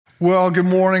Well, good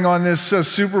morning on this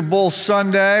Super Bowl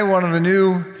Sunday, one of the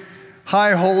new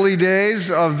high holy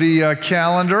days of the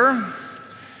calendar.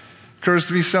 Occurs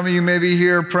to me some of you may be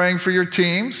here praying for your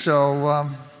team, so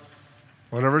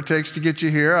whatever it takes to get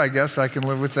you here, I guess I can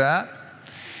live with that.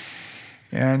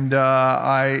 And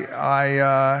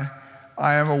I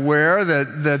am aware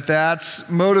that that's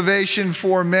motivation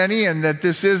for many and that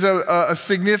this is a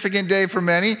significant day for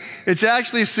many. It's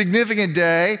actually a significant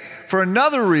day for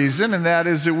another reason, and that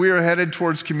is that we are headed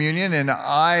towards communion. And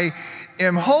I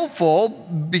am hopeful,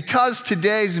 because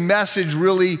today's message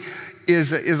really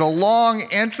is a long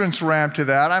entrance ramp to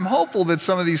that, I'm hopeful that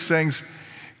some of these things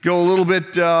go a little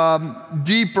bit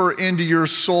deeper into your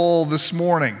soul this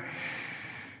morning.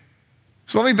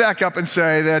 So let me back up and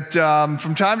say that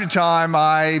from time to time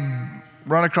I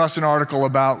run across an article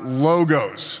about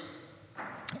logos.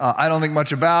 I don't think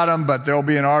much about them, but there'll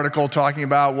be an article talking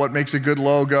about what makes a good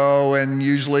logo, and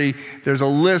usually there's a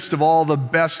list of all the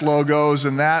best logos,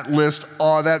 and that list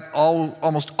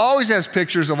almost always has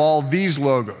pictures of all these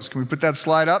logos. Can we put that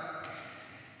slide up?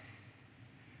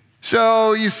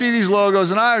 So you see these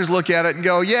logos, and I always look at it and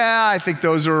go, yeah, I think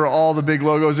those are all the big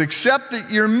logos, except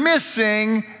that you're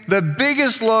missing the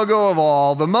biggest logo of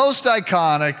all, the most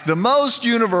iconic, the most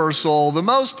universal, the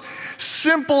most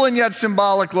simple and yet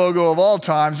symbolic logo of all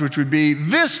times, which would be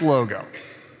this logo.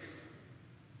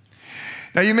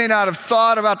 Now, you may not have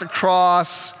thought about the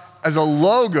cross as a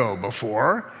logo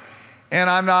before,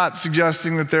 and I'm not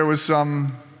suggesting that there was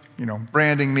some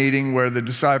branding meeting where the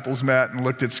disciples met and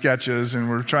looked at sketches and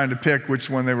were trying to pick which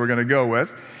one they were going to go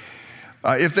with.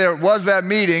 If there was that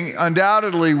meeting,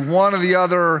 undoubtedly one of the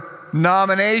other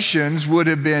nominations would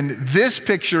have been this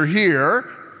picture here,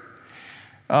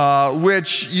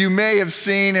 which you may have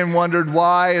seen and wondered,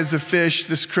 why is a fish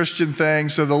this Christian thing?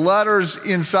 So the letters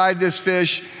inside this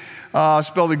fish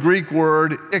spell the Greek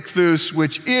word ichthus,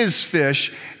 which is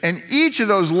fish, and each of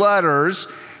those letters,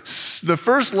 the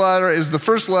first letter is the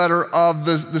first letter of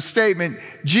the statement,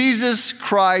 Jesus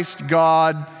Christ,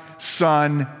 God,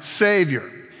 Son,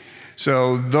 Savior.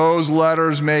 So those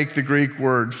letters make the Greek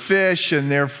word fish, and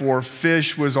therefore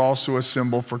fish was also a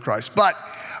symbol for Christ. But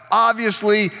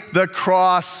obviously the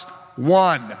cross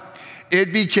won.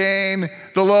 It became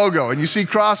the logo. And you see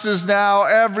crosses now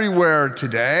everywhere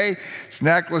today. It's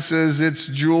necklaces, it's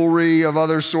jewelry of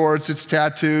other sorts, it's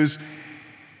tattoos.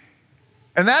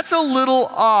 And that's a little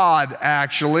odd,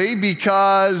 actually,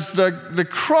 because the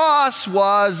cross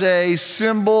was a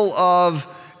symbol of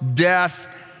death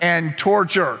and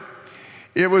torture.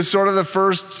 It was sort of the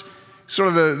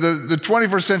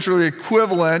 21st century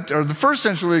equivalent, or the first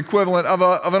century equivalent of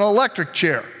an electric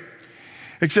chair.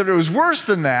 Except it was worse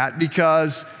than that,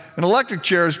 because an electric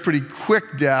chair is pretty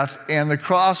quick death, and the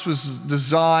cross was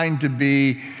designed to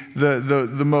be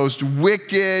the most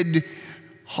wicked,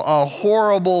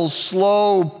 horrible,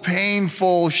 slow,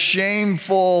 painful,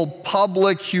 shameful,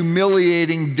 public,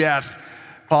 humiliating death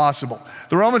possible.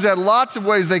 The Romans had lots of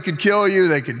ways they could kill you.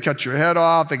 They could cut your head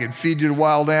off. They could feed you to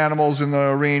wild animals in the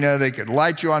arena. They could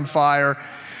light you on fire.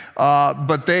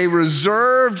 But they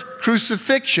reserved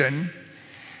crucifixion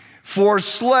for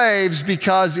slaves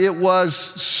because it was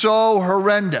so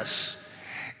horrendous.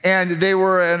 And they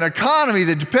were an economy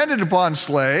that depended upon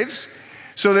slaves.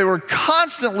 So they were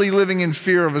constantly living in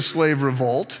fear of a slave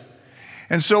revolt.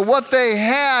 And so what they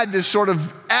had to sort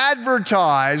of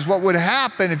advertise what would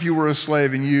happen if you were a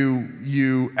slave and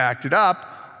you acted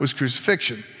up was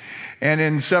crucifixion. And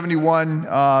in 71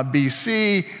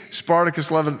 BC,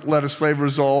 Spartacus led a slave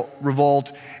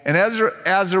revolt. And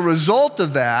as a result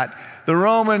of that, the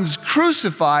Romans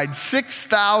crucified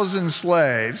 6,000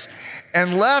 slaves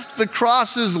and left the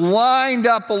crosses lined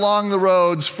up along the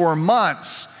roads for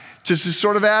months, just to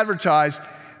sort of advertise,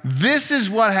 this is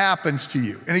what happens to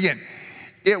you. And again,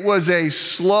 it was a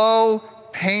slow,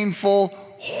 painful,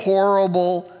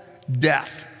 horrible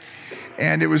death.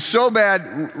 And it was so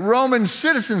bad, Roman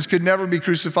citizens could never be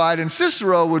crucified. And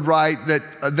Cicero would write that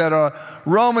a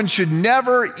Roman should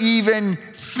never even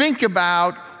think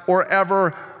about or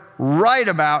ever write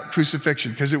about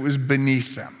crucifixion, because it was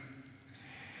beneath them.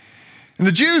 And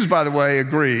the Jews, by the way,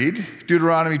 agreed.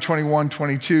 Deuteronomy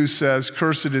 21:22 says,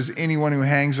 "Cursed is anyone who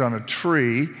hangs on a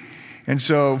tree." And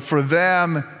so for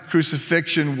them,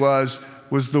 crucifixion was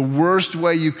the worst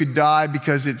way you could die,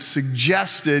 because it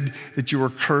suggested that you were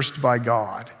cursed by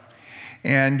God.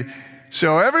 And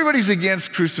so everybody's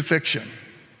against crucifixion.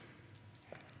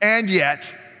 And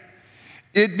yet,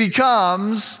 it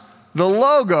becomes the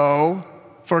logo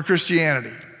for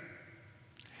Christianity.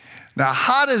 Now,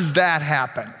 how does that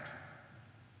happen?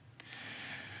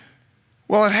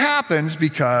 Well, it happens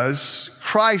because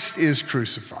Christ is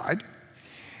crucified,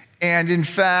 And in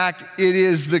fact, it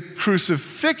is the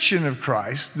crucifixion of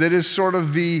Christ that is sort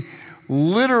of the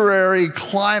literary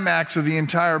climax of the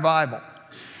entire Bible.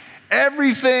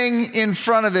 Everything in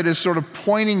front of it is sort of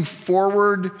pointing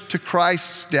forward to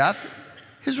Christ's death,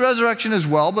 his resurrection as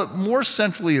well, but more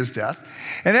centrally his death.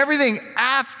 And everything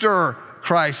after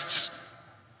Christ's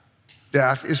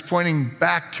death is pointing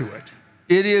back to it.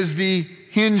 It is the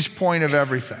hinge point of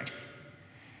everything.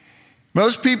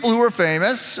 Most people who are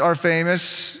famous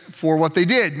for what they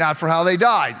did, not for how they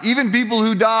died. Even people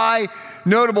who die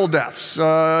notable deaths,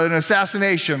 an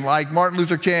assassination like Martin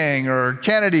Luther King or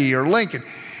Kennedy or Lincoln.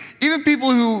 Even people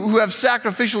who have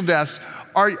sacrificial deaths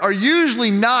are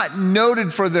usually not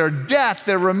noted for their death,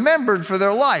 they're remembered for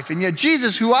their life. And yet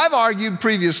Jesus, who I've argued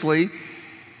previously,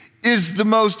 is the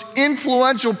most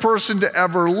influential person to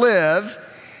ever live,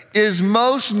 is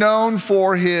most known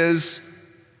for his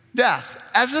death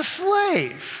as a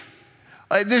slave.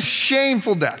 This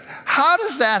shameful death. How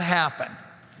does that happen?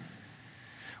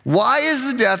 Why is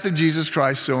the death of Jesus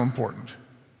Christ so important?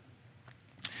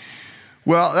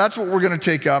 Well, that's what we're going to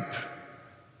take up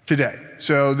today.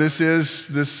 So this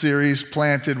series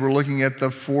Planted. We're looking at the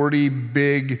 40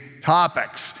 big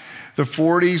topics, the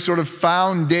 40 sort of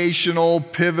foundational,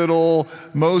 pivotal,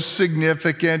 most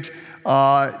significant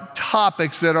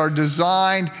topics that are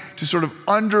designed to sort of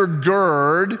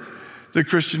undergird the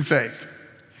Christian faith.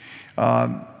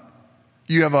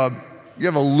 You have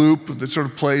a loop that sort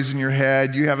of plays in your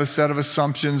head. You have a set of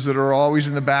assumptions that are always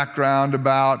in the background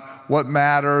about what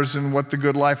matters and what the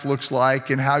good life looks like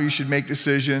and how you should make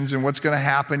decisions and what's going to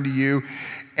happen to you.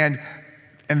 And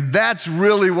that's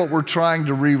really what we're trying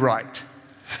to rewrite.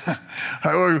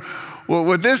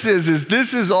 What this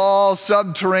is all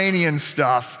subterranean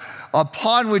stuff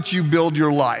upon which you build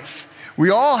your life. We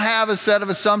all have a set of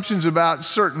assumptions about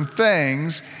certain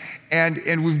things,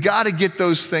 and we've got to get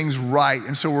those things right.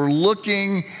 And so we're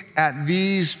looking at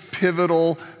these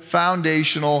pivotal,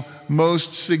 foundational,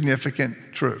 most significant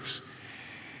truths.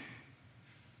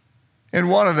 And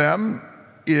one of them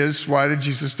is, why did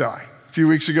Jesus die? A few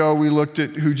weeks ago, we looked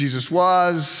at who Jesus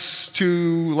was.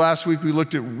 Last week, we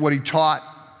looked at what he taught.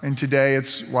 And today,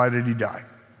 it's why did he die?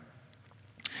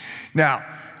 Now,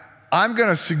 I'm going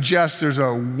to suggest there's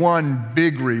one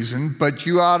big reason, but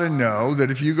you ought to know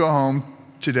that if you go home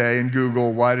today and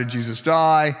Google, why did Jesus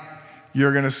die?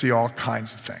 You're going to see all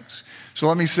kinds of things. So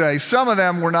let me say, some of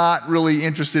them we're not really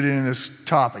interested in this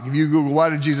topic. If you Google, why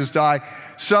did Jesus die?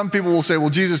 Some people will say, well,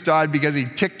 Jesus died because he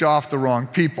ticked off the wrong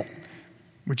people,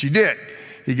 which he did.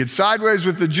 He gets sideways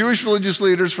with the Jewish religious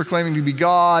leaders for claiming to be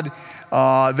God.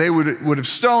 They would have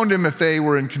stoned him if they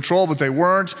were in control, but they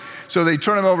weren't. So they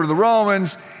turn him over to the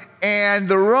Romans. And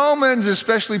the Romans,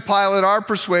 especially Pilate, are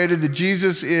persuaded that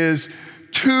Jesus is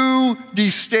too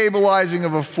destabilizing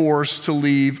of a force to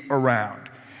leave around.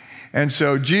 And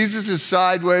so Jesus is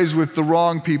sideways with the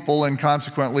wrong people, and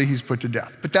consequently, he's put to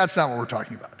death. But that's not what we're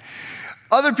talking about.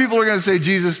 Other people are going to say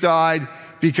Jesus died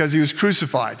because he was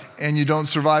crucified, and you don't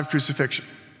survive crucifixion.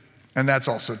 And that's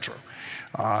also true.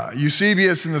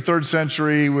 Eusebius in the 3rd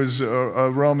century was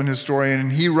a Roman historian,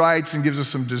 and he writes and gives us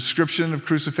some description of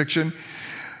crucifixion.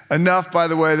 Enough, by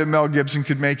the way, that Mel Gibson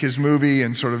could make his movie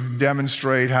and sort of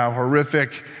demonstrate how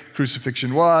horrific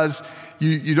crucifixion was.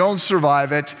 You don't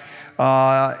survive it,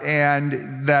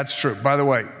 and that's true. By the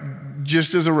way,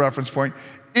 just as a reference point,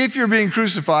 if you're being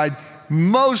crucified,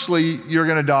 mostly you're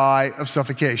going to die of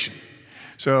suffocation.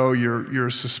 So you're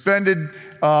suspended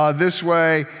this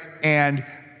way, and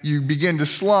you begin to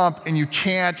slump, and you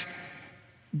can't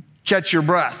catch your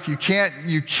breath. You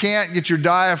can't get your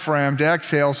diaphragm to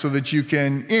exhale so that you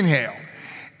can inhale.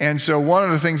 And so one of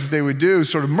the things that they would do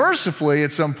sort of mercifully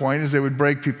at some point is they would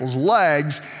break people's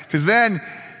legs, because then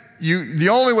the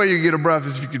only way you get a breath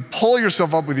is if you could pull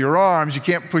yourself up with your arms. You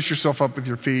can't push yourself up with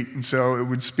your feet, and so it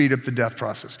would speed up the death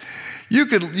process. You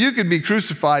could be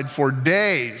crucified for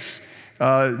days,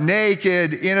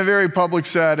 naked, in a very public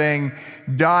setting,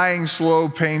 dying slow,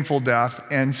 painful death.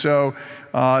 And so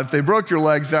if they broke your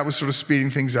legs, that was sort of speeding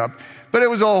things up. But it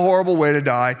was a horrible way to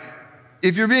die.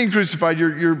 If you're being crucified,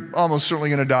 you're almost certainly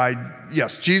going to die.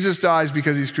 Yes, Jesus dies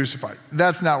because he's crucified.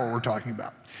 That's not what we're talking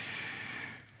about.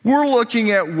 We're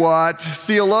looking at what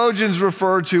theologians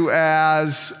refer to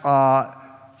as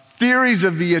theories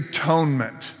of the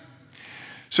atonement.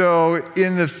 So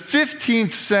in the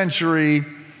 15th century,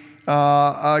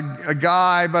 a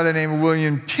guy by the name of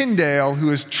William Tyndale,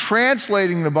 who is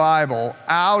translating the Bible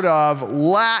out of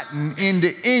Latin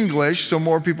into English so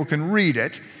more people can read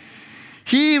it,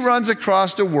 he runs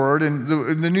across a word, and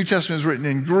the New Testament is written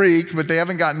in Greek, but they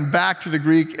haven't gotten back to the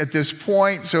Greek at this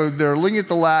point, so they're looking at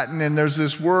the Latin, and there's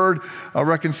this word,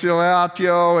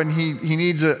 reconciliatio, and he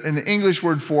needs an English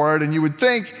word for it, and you would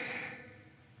think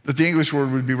that the English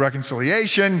word would be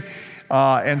reconciliation,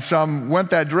 and some went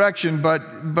that direction,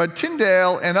 but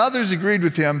Tyndale and others agreed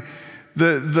with him.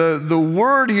 The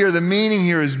word here, the meaning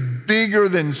here is bigger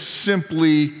than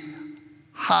simply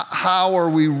how are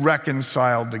we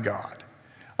reconciled to God.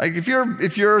 Like if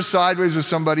you're sideways with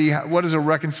somebody, what is a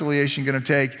reconciliation going to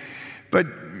take?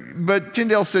 But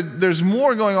Tyndale said there's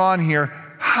more going on here.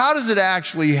 How does it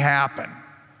actually happen?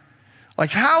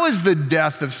 Like how is the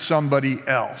death of somebody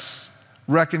else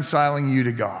reconciling you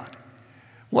to God?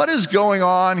 What is going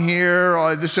on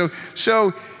here?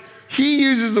 So he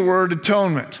uses the word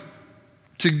atonement.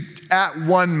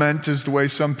 At-one-ment is the way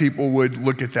some people would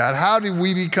look at that. How do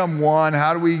we become one?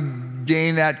 How do we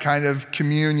gain that kind of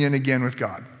communion again with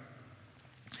God?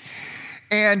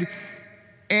 And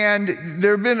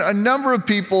there have been a number of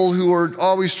people who are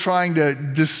always trying to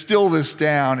distill this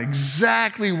down,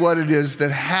 exactly what it is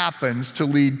that happens to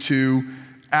lead to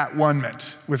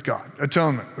at-one-ment with God,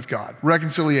 atonement with God,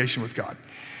 reconciliation with God.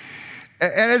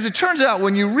 And as it turns out,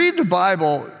 when you read the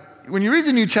Bible, when you read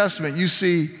the New Testament, you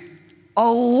see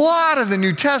a lot of the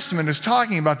New Testament is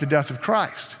talking about the death of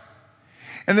Christ.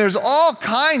 And there's all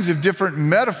kinds of different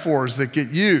metaphors that get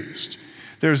used.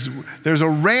 There's a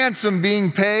ransom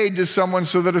being paid to someone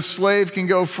so that a slave can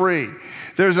go free.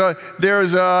 There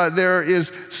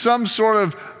is some sort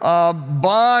of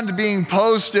bond being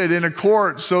posted in a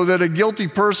court so that a guilty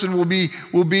person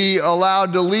will be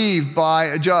allowed to leave by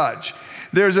a judge.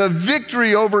 There's a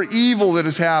victory over evil that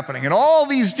is happening. And all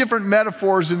these different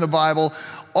metaphors in the Bible,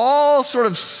 all sort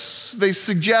of, they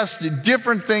suggest that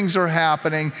different things are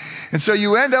happening. And so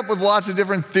you end up with lots of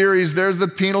different theories. There's the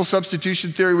penal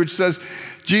substitution theory, which says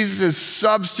Jesus is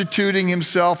substituting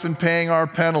himself and paying our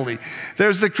penalty.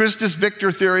 There's the Christus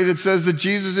Victor theory that says that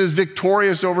Jesus is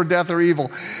victorious over death or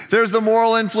evil. There's the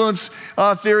moral influence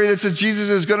theory that says Jesus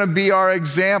is going to be our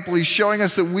example. He's showing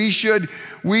us that we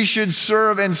should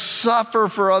serve and suffer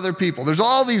for other people. There's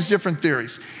all these different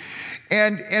theories.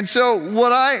 And so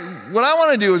what I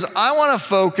want to do is I want to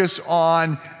focus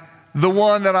on the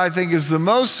one that I think is the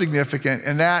most significant,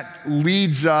 and that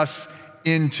leads us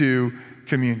into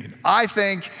communion. I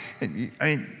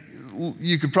mean,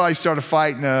 you could probably start a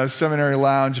fight in a seminary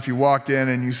lounge if you walked in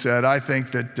and you said, I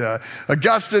think that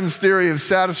Augustine's theory of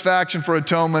satisfaction for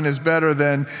atonement is better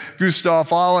than Gustav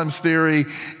Ahlen's theory,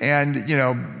 and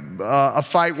a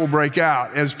fight will break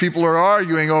out as people are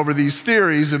arguing over these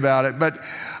theories about it. But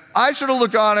I sort of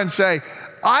look on and say,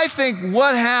 I think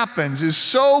what happens is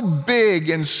so big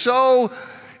and so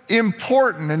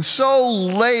important and so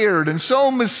layered and so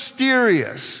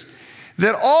mysterious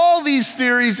that all these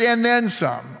theories and then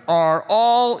some are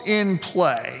all in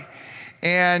play.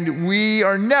 And we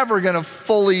are never going to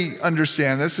fully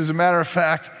understand this. As a matter of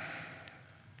fact,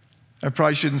 I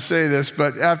probably shouldn't say this,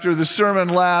 but after the sermon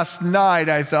last night,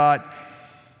 I thought,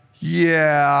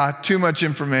 yeah, too much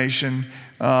information.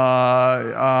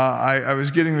 I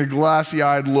was getting the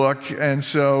glassy-eyed look, and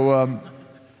so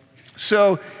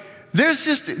this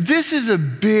is a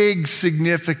big,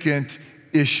 significant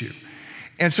issue.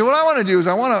 And so what I want to do is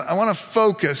I want to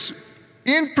focus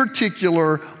in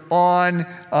particular on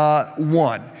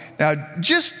one. Now,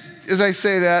 just as I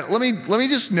say that, let me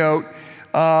just note,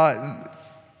 by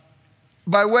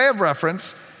way of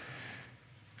reference,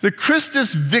 the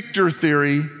Christus Victor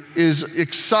theory is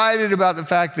excited about the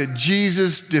fact that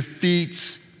Jesus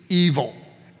defeats evil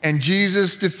and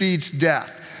Jesus defeats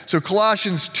death. So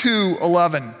Colossians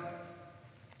 2:11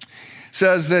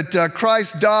 says that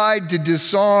Christ died to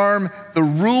disarm the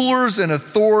rulers and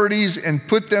authorities and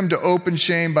put them to open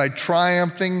shame by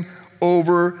triumphing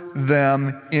over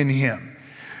them in him.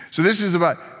 So this is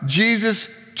about Jesus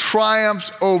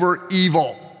triumphs over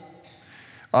evil.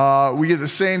 We get the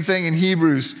same thing in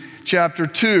Hebrews chapter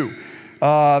 2.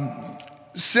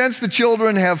 Since the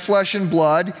children have flesh and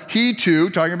blood, he too,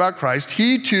 talking about Christ,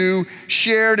 he too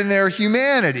shared in their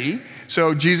humanity.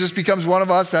 So Jesus becomes one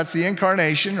of us. That's the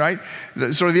incarnation, right?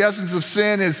 Sort of the essence of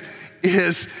sin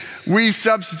is we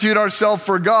substitute ourselves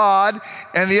for God,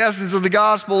 and the essence of the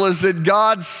gospel is that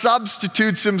God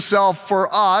substitutes himself for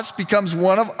us, becomes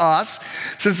one of us.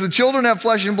 Since the children have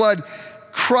flesh and blood,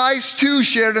 Christ too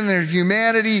shared in their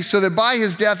humanity, so that by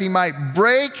his death he might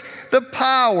break the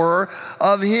power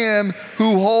of him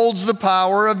who holds the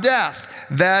power of death.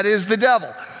 That is the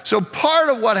devil. So part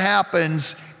of what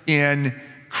happens in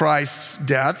Christ's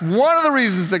death, one of the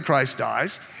reasons that Christ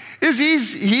dies, is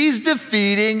he's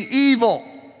defeating evil.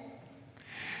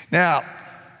 Now,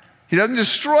 He doesn't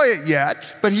destroy it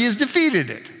yet, but he has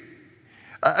defeated it.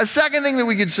 A second thing that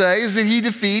we could say is that he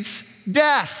defeats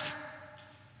death.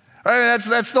 Right?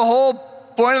 That's the whole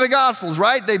point of the Gospels,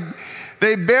 right?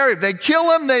 They bury him. They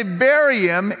kill him, they bury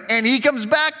him, and he comes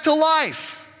back to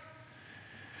life.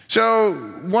 So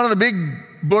one of the big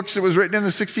books that was written in the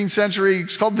 16th century,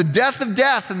 it's called The Death of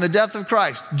Death and the Death of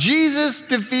Christ. Jesus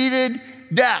defeated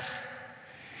death.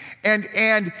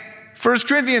 And 1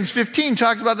 Corinthians 15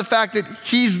 talks about the fact that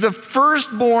he's the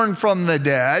firstborn from the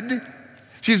dead.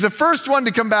 He's the first one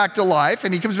to come back to life,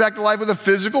 and he comes back to life with a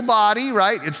physical body,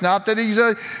 right? It's not that he's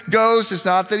a ghost. It's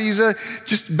not that he's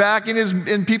just back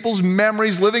in people's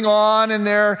memories, living on in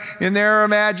their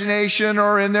imagination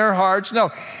or in their hearts.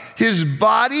 No, his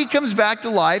body comes back to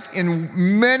life.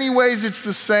 In many ways, it's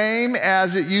the same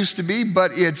as it used to be,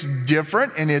 but it's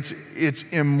different, and it's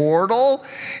immortal,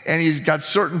 and he's got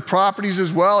certain properties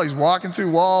as well. He's walking through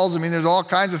walls. I mean, there's all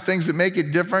kinds of things that make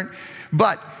it different,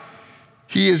 but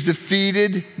he has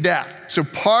defeated death. So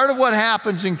part of what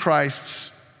happens in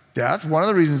Christ's death, one of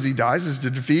the reasons he dies is to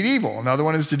defeat evil. Another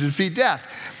one is to defeat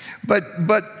death. But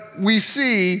we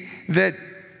see that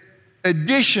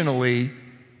additionally,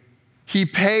 he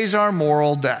pays our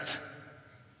moral debt.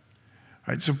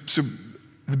 Right? So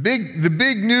the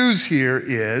big news here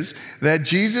is that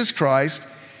Jesus Christ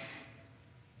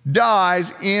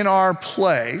dies in our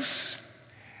place,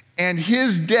 and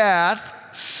his death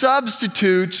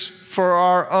substitutes for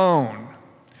our own.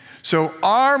 So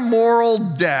our moral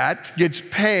debt gets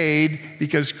paid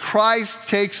because Christ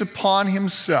takes upon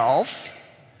himself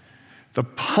the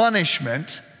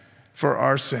punishment for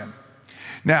our sin.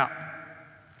 Now,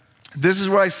 this is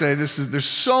where I say there's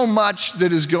so much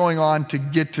that is going on to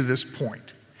get to this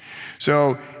point.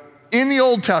 So in the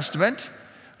Old Testament,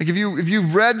 like if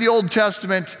you've read the Old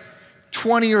Testament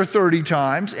 20 or 30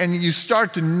 times and you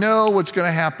start to know what's going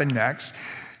to happen next,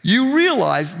 you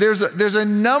realize there's a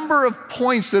number of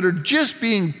points that are just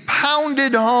being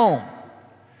pounded home.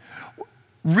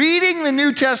 Reading the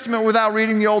New Testament without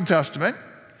reading the Old Testament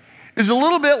is a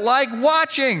little bit like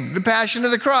watching The Passion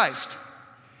of the Christ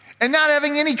and not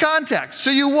having any context. So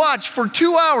you watch for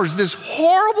 2 hours this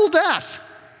horrible death,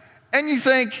 and you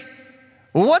think,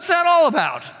 well, what's that all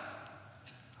about?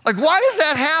 Like, why is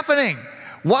that happening?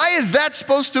 Why is that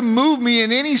supposed to move me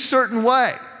in any certain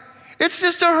way? It's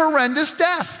just a horrendous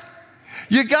death.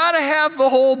 You got to have the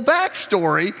whole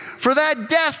backstory for that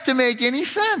death to make any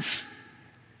sense.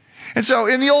 And so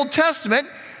in the Old Testament,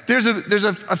 there's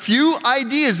a few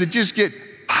ideas that just get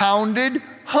pounded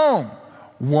home.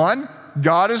 One,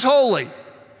 God is holy.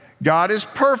 God is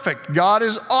perfect. God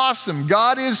is awesome.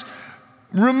 God is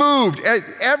removed.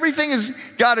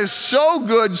 God is so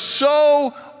good,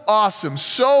 so awesome,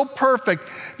 so perfect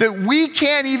that we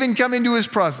can't even come into his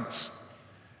presence.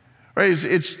 Right?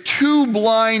 It's too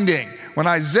blinding. When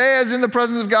Isaiah is in the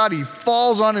presence of God, he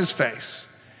falls on his face.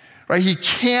 Right? He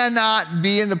cannot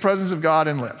be in the presence of God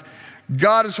and live.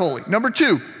 God is holy. Number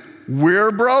two,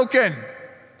 we're broken,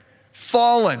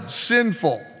 fallen,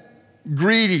 sinful,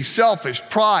 greedy, selfish,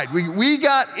 pride. We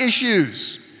got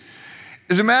issues.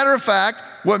 As a matter of fact,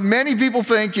 what many people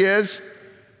think is,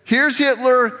 here's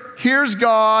Hitler, here's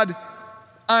God,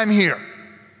 I'm here.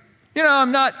 You know,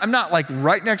 I'm not like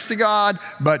right next to God,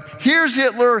 but here's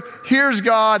Hitler, here's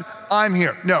God, I'm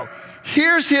here. No,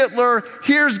 here's Hitler,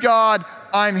 here's God,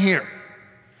 I'm here.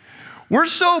 We're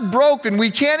so broken, we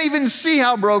can't even see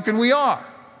how broken we are.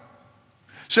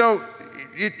 So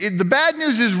the bad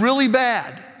news is really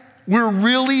bad. We're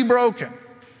really broken.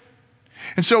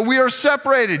 And so we are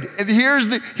separated. And here's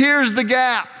the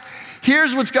gap.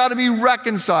 Here's what's got to be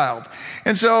reconciled.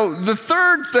 And so the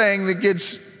third thing that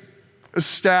gets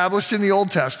established in the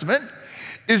Old Testament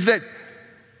is that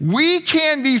we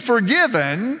can be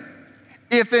forgiven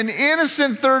if an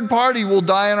innocent third party will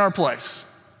die in our place.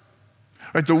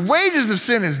 Right? The wages of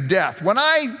sin is death. When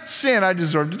I sin, I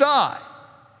deserve to die.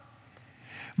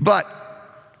 But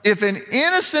if an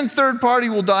innocent third party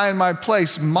will die in my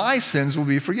place, my sins will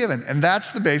be forgiven. And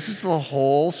that's the basis of the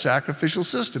whole sacrificial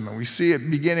system. And we see it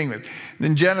beginning with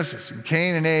in Genesis, and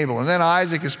Cain and Abel. And then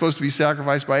Isaac is supposed to be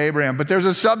sacrificed by Abraham. But there's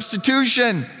a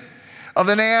substitution of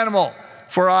an animal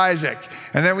for Isaac.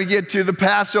 And then we get to the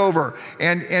Passover.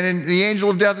 And the angel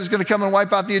of death is going to come and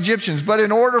wipe out the Egyptians. But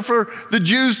in order for the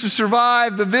Jews to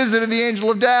survive the visit of the angel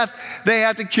of death, they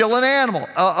had to kill an animal,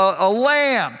 a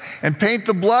lamb, and paint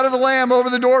the blood of the lamb over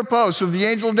the doorpost so the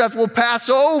angel of death will pass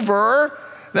over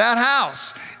that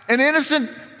house. An innocent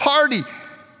party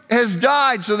has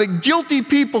died so that guilty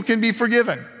people can be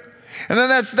forgiven. And then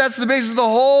that's the basis of the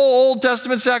whole Old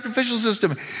Testament sacrificial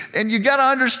system. And you got to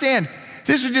understand,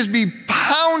 this would just be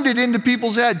pounded into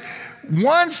people's head.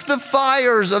 once the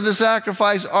fires of the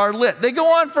sacrifice are lit, they go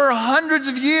on for hundreds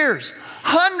of years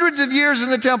in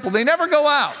the temple. They never go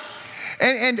out.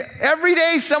 And every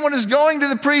day someone is going to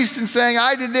the priest and saying,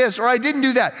 I did this, or I didn't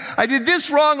do that. I did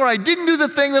this wrong, or I didn't do the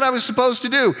thing that I was supposed to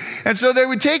do. And so they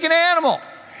would take an animal,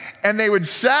 and they would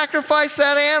sacrifice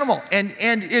that animal. And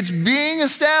it's being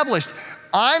established.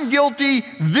 I'm guilty.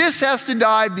 This has to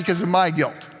die because of my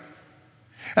guilt.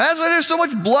 And that's why there's so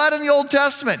much blood in the Old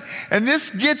Testament. And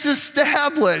this gets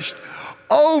established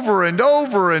over and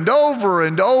over and over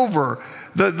and over.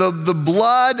 The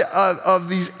blood of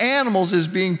these animals is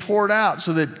being poured out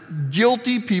so that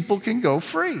guilty people can go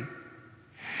free.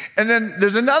 And then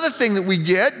there's another thing that we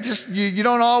get, just you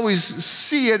don't always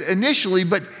see it initially,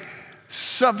 but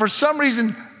for some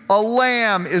reason, a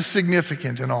lamb is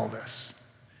significant in all this.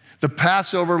 The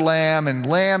Passover lamb and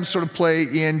lambs sort of play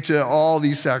into all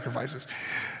these sacrifices.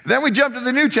 Then we jump to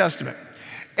the New Testament,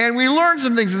 and we learn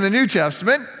some things in the New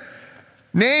Testament.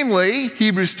 Namely,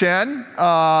 Hebrews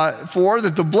 10:4,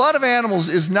 that the blood of animals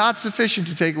is not sufficient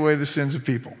to take away the sins of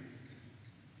people.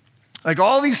 Like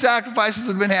all these sacrifices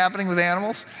have been happening with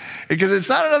animals, because it's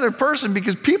not another person,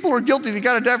 because people are guilty, they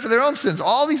got to die for their own sins.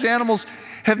 All these animals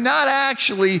have not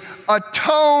actually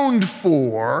atoned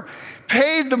for,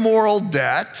 paid the moral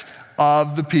debt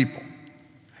of the people.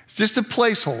 It's just a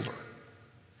placeholder.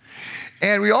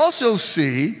 And we also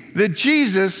see that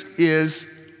Jesus is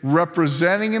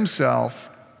representing himself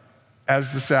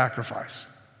as the sacrifice.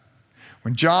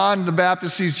 When John the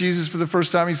Baptist sees Jesus for the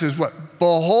first time, he says, what?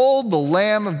 Behold the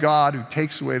Lamb of God who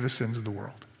takes away the sins of the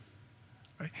world.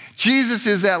 Right? Jesus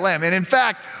is that Lamb. And in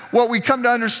fact, what we come to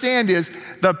understand is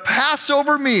the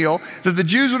Passover meal that the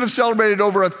Jews would have celebrated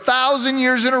over 1,000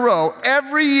 years in a row,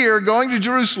 every year going to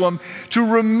Jerusalem to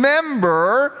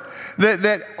remember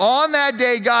that on that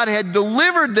day, God had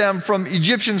delivered them from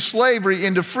Egyptian slavery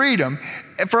into freedom.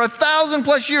 And for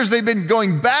 1,000+ years, they've been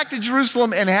going back to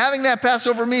Jerusalem and having that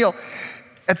Passover meal.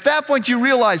 At that point, you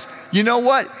realize, you know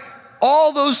what?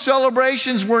 All those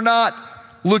celebrations were not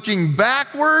looking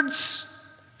backwards.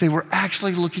 They were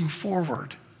actually looking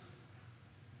forward.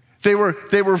 They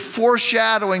were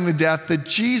foreshadowing the death that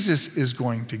Jesus is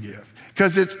going to give.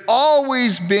 Because it's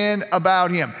always been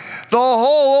about him. The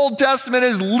whole Old Testament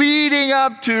is leading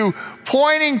up to,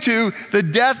 pointing to the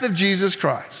death of Jesus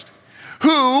Christ,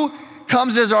 who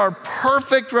comes as our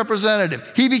perfect representative.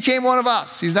 He became one of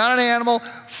us. He's not an animal,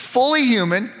 fully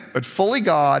human, but fully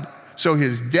God. So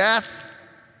his death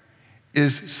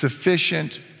is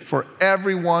sufficient for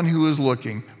everyone who is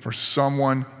looking for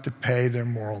someone to pay their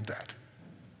moral debt.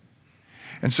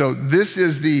 And so this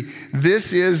is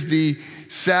the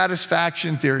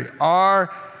satisfaction theory. Our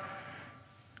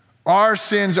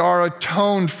sins are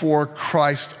atoned for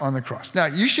Christ on the cross. Now,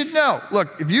 you should know,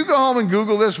 look, if you go home and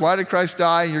Google this, why did Christ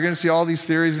die? You're going to see all these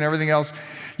theories and everything else.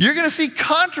 You're going to see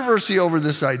controversy over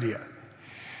this idea.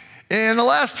 In the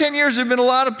last 10 years, there have been a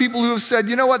lot of people who have said,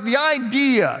 you know what, the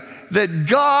idea that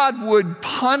God would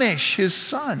punish his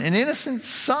son, an innocent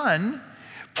son,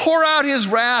 pour out his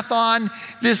wrath on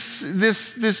this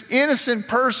innocent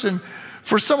person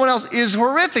for someone else is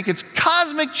horrific. It's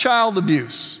cosmic child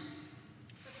abuse.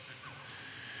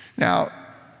 Now,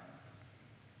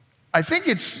 I think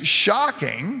it's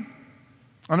shocking.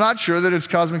 I'm not sure that it's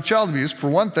cosmic child abuse. For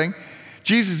one thing,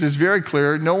 Jesus is very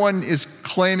clear. No one is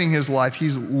claiming his life.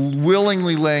 He's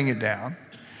willingly laying it down.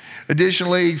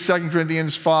 Additionally, 2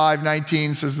 Corinthians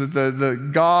 5:19 says that the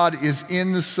God is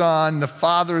in the Son, the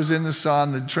Father is in the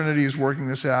Son, the Trinity is working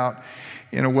this out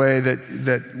in a way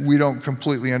that we don't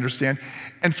completely understand.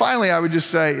 And finally, I would just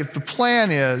say, if the plan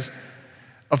is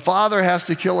a father has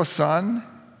to kill a son,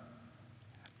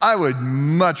 I would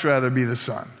much rather be the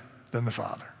son than the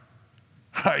father.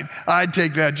 Right? I'd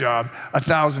take that job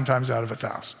 1,000 times out of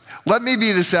 1,000. Let me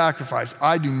be the sacrifice.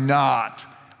 I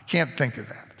can't think of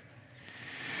that.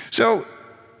 So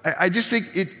I just think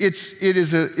it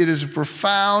is a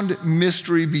profound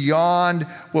mystery beyond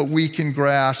what we can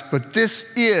grasp, but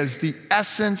this is the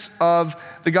essence of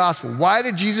the gospel. Why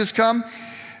did Jesus come?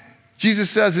 Jesus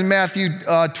says in Matthew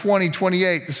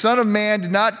 20:28, the Son of Man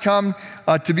did not come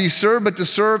to be served, but to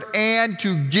serve and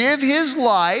to give his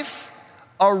life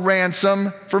a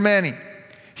ransom for many.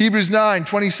 Hebrews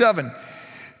 9:27,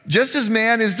 just as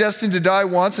man is destined to die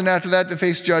once and after that to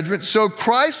face judgment, so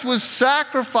Christ was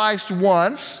sacrificed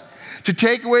once to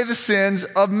take away the sins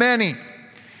of many.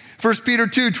 1 Peter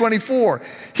 2:24,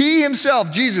 he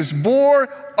himself, Jesus, bore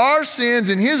our sins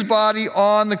in his body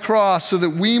on the cross so that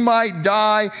we might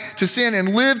die to sin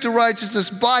and live to righteousness.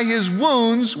 By his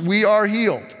wounds we are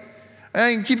healed.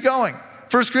 And keep going.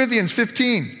 1 Corinthians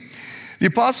 15, the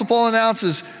Apostle Paul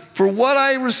announces for what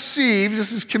I received,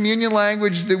 this is communion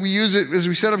language that we use it as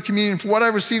we set up communion. For what I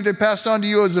received, I passed on to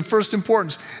you as the first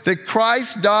importance, that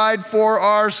Christ died for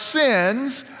our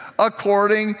sins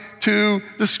according to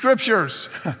the Scriptures.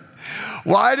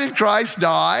 Why did Christ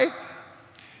die?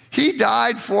 He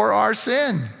died for our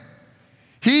sin.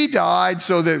 He died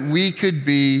so that we could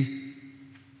be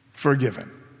forgiven.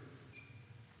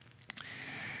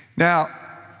 Now,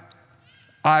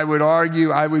 I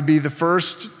would be the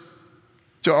first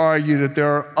to argue that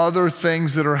there are other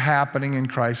things that are happening in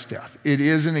Christ's death. It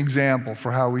is an example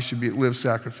for how we should live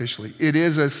sacrificially. It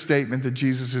is a statement that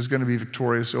Jesus is going to be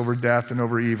victorious over death and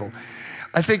over evil.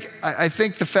 I think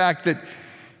the fact that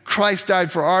Christ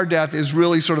died for our death is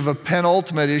really sort of a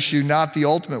penultimate issue, not the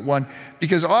ultimate one,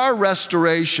 because our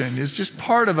restoration is just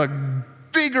part of a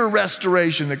bigger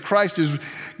restoration that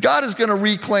God is going to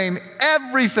reclaim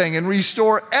everything and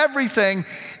restore everything,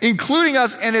 including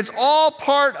us, and it's all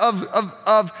part of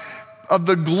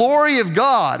the glory of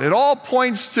God. It all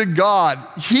points to God.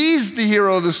 He's the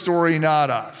hero of the story, not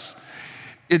us.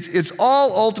 It's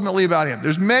all ultimately about Him.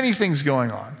 There's many things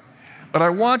going on, but I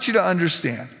want you to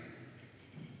understand,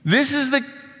 this is the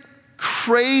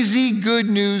crazy good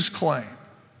news claim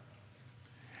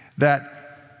that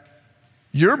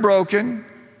you're broken,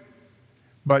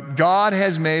 but God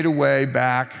has made a way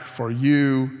back for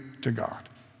you to God.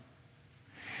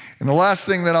 And the last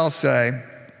thing that I'll say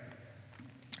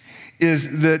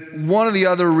is that one of the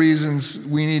other reasons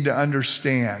we need to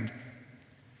understand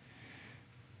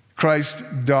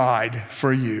Christ died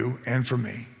for you and for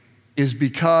me is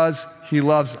because He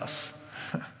loves us.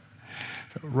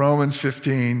 Romans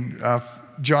 15,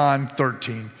 John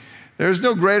 13. There's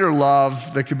no greater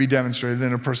love that could be demonstrated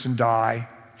than a person die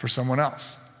for someone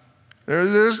else.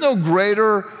 There's no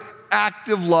greater act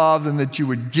of love than that you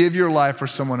would give your life for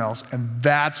someone else, and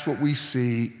that's what we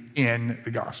see in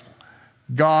the gospel.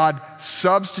 God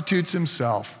substitutes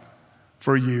Himself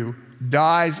for you,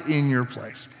 dies in your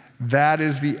place. That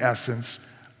is the essence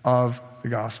of the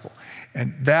gospel.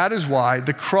 And that is why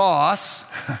the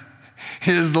cross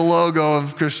is the logo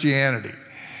of Christianity,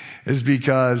 is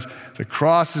because the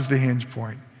cross is the hinge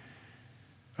point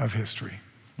of history.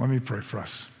 Let me pray for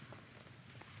us.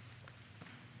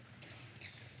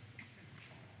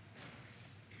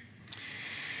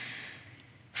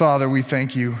 Father, we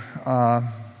thank you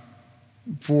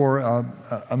for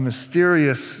a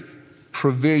mysterious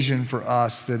provision for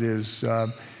us that is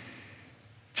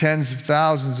tens of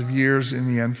thousands of years in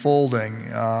the unfolding,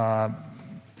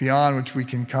 beyond which we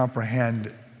can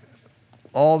comprehend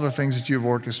all the things that you have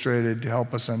orchestrated to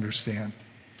help us understand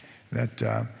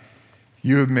that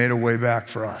you have made a way back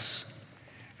for us,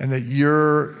 and that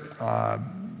your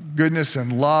goodness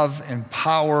and love and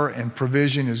power and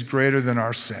provision is greater than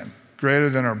our sin, greater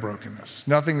than our brokenness.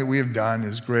 Nothing that we have done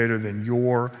is greater than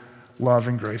your love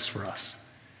and grace for us.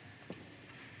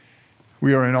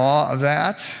 We are in awe of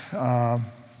that,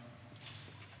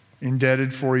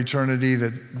 indebted for eternity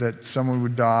that someone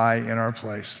would die in our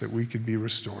place, that we could be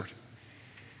restored.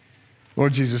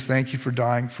 Lord Jesus, thank you for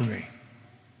dying for me.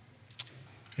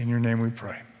 In your name we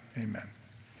pray. Amen.